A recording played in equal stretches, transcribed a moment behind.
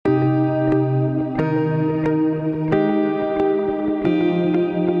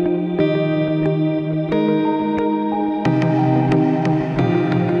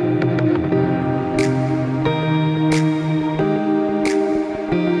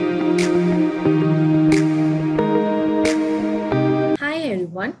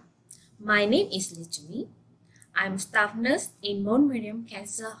My name is Letchumy. I'm staff nurse in Miriam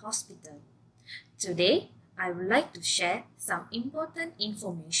Cancer Hospital. Today, I would like to share some important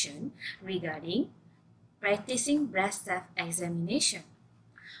information regarding practicing breast self-examination.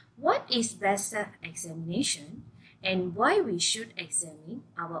 What is breast self-examination and why we should examine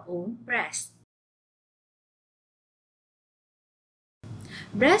our own breast?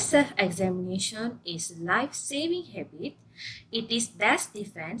 Breast self-examination is a life-saving habit. It is best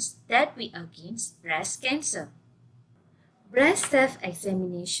defense that we against breast cancer. Breast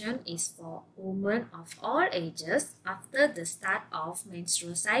self-examination is for women of all ages after the start of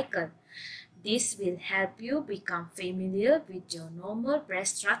menstrual cycle. This will help you become familiar with your normal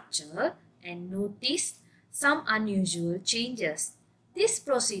breast structure and notice some unusual changes. This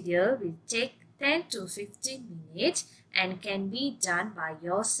procedure will take 10 to 15 minutes and can be done by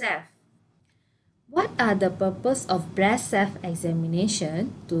yourself. What are the purpose of breast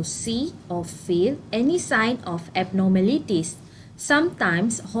self-examination? To see or feel any sign of abnormalities.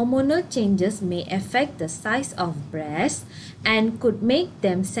 Sometimes hormonal changes may affect the size of breast and could make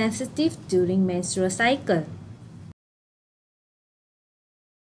them sensitive during menstrual cycle.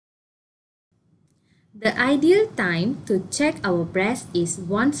 The ideal time to check our breast is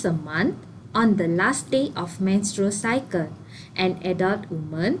once a month on the last day of menstrual cycle. An adult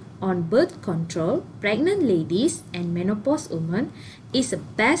woman on birth control, pregnant ladies and menopause women is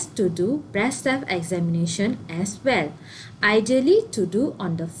best to do breast self-examination as well. Ideally to do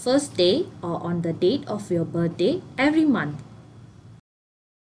on the first day or on the date of your birthday every month.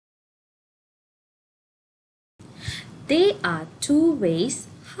 There are two ways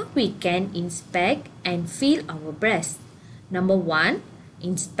how we can inspect and feel our breast. Number 1,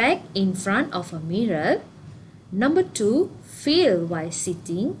 inspect in front of a mirror. Number 2, feel while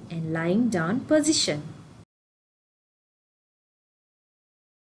sitting and lying down position.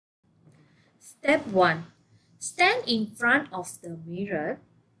 Step 1. Stand in front of the mirror.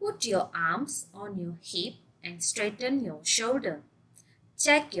 Put your arms on your hip and straighten your shoulder.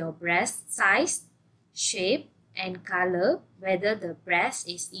 Check your breast size, shape and color, whether the breast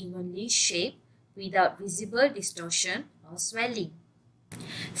is evenly shaped without visible distortion or swelling.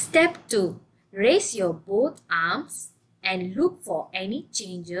 Step 2. Raise your both arms and look for any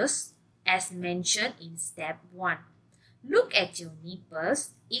changes as mentioned in step 1. Look at your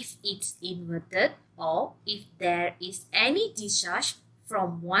nipples if it's inverted or if there is any discharge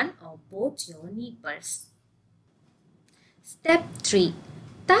from one or both your nipples. Step 3.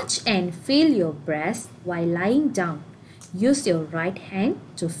 Touch and feel your breast while lying down. Use your right hand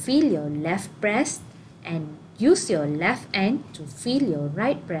to feel your left breast and use your left hand to feel your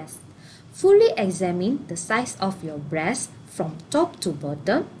right breast. Fully examine the size of your breast from top to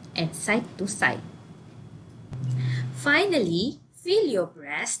bottom and side to side. Finally, feel your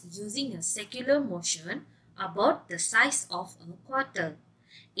breast using a circular motion about the size of a quarter.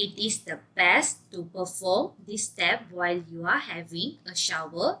 It is the best to perform this step while you are having a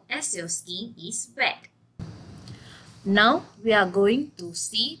shower as your skin is wet. Now we are going to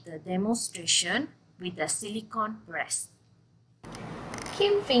see the demonstration with a silicone breast.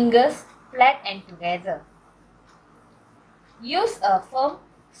 Keep fingers flat and together. Use a firm,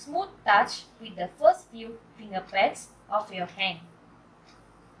 smooth touch with the first few finger pads of your hand.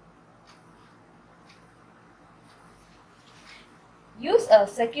 Use a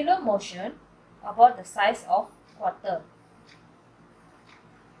circular motion about the size of quarter.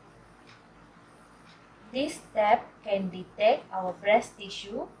 This step can detect our breast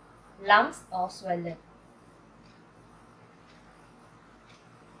tissue, lumps or swelling.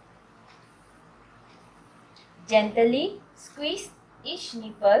 Gently squeeze each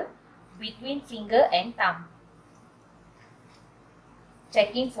nipple between finger and thumb,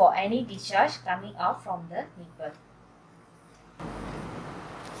 checking for any discharge coming out from the nipple.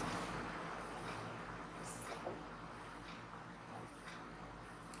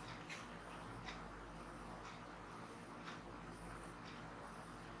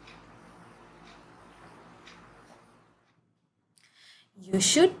 You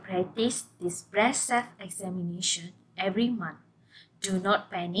should practice this breast self-examination every month. Do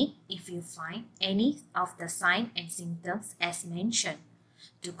not panic if you find any of the signs and symptoms as mentioned.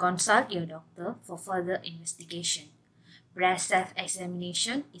 To consult your doctor for further investigation. Breast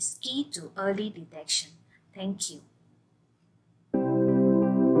self-examination is key to early detection. Thank you.